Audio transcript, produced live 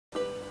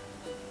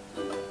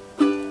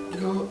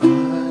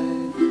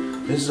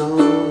is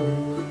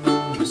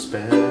on the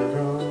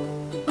sparrow,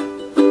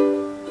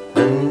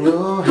 and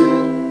your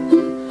hand,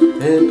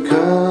 it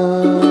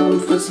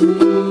comforts me.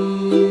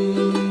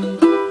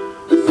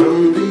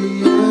 From the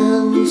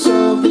ends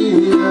of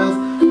the earth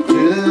to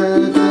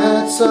the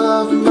depths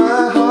of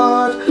my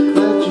heart,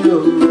 let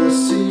your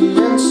mercy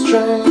and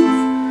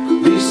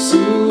strength be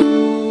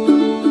seen.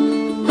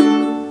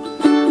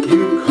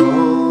 You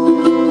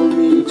call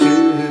me to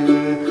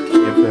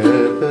your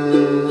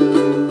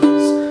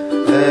purpose,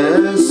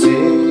 as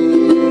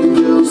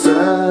angels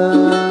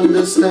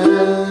understand.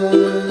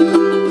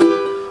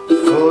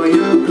 For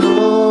your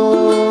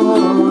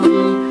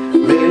glory,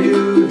 may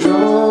you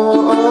draw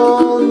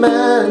all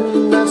men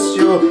as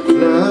your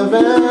love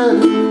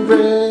and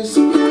grace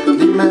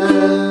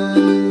demand.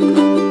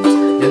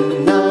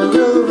 And I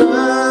will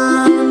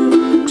run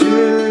to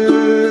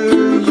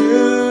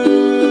you,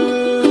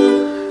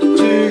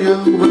 to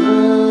your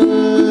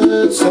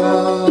words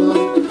of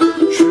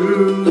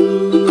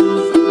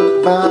truth,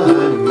 by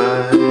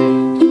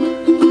mind,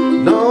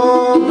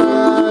 nor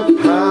by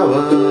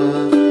power,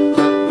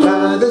 but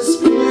by the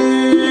Spirit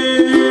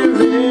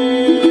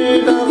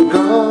of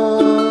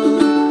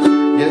God.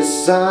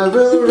 Yes, I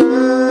will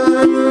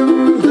run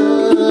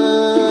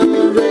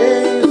the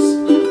race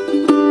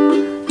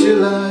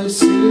till I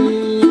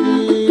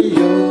see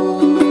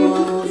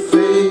your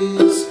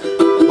face.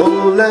 Oh,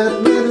 let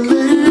me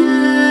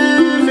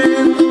live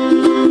in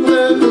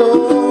the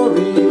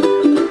glory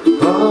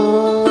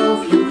of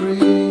your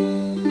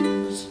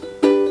grace.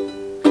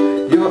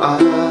 Your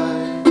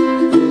eye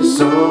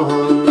is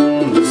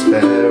on the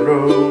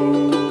sparrow,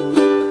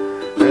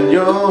 and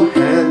your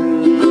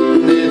hand,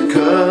 it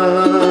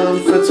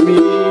comforts me.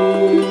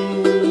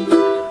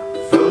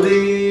 From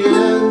the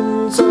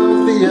ends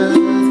of the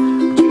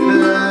earth to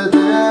the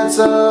depths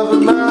of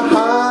my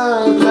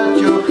heart, let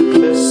your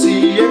mercy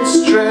and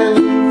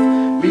strength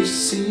be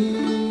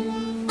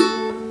seen.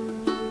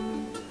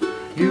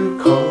 You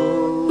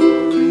call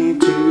me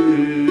to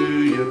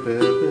your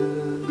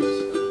purpose,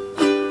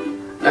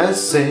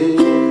 as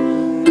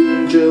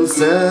angels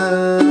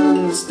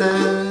understand.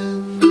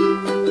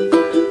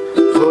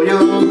 For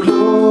your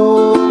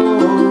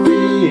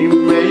glory,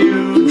 may you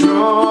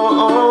draw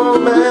all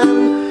men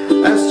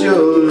as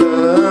your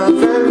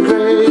love and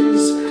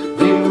grace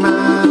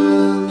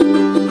demand.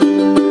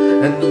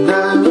 And I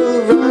will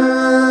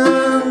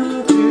run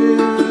to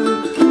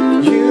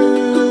you,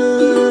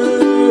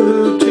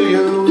 to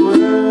your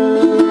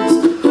words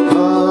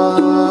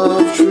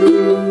of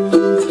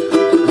truth,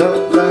 not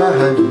by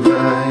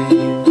might,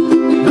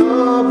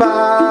 nor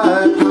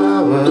by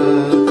power,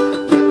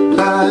 but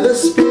by the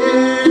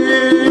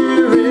Spirit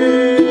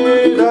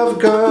of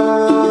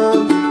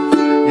God.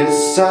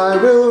 Yes, I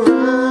will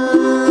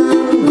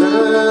run the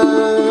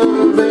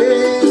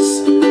race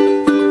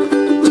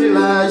till I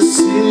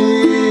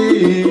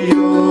see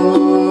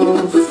your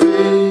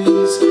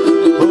face.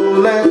 Oh,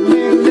 let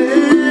me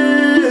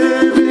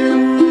live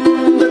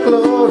in the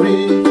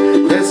glory.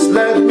 Yes,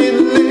 let me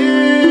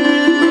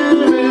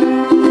live in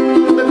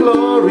the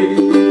glory.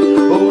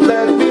 Oh,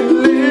 let me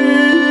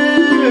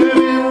live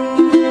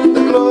in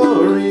the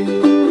glory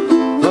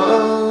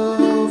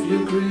of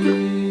your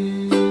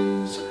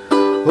grace.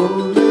 Oh,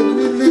 let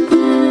me live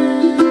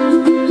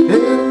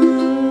in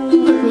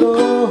the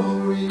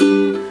glory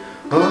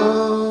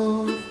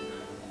of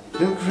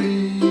your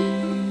grace.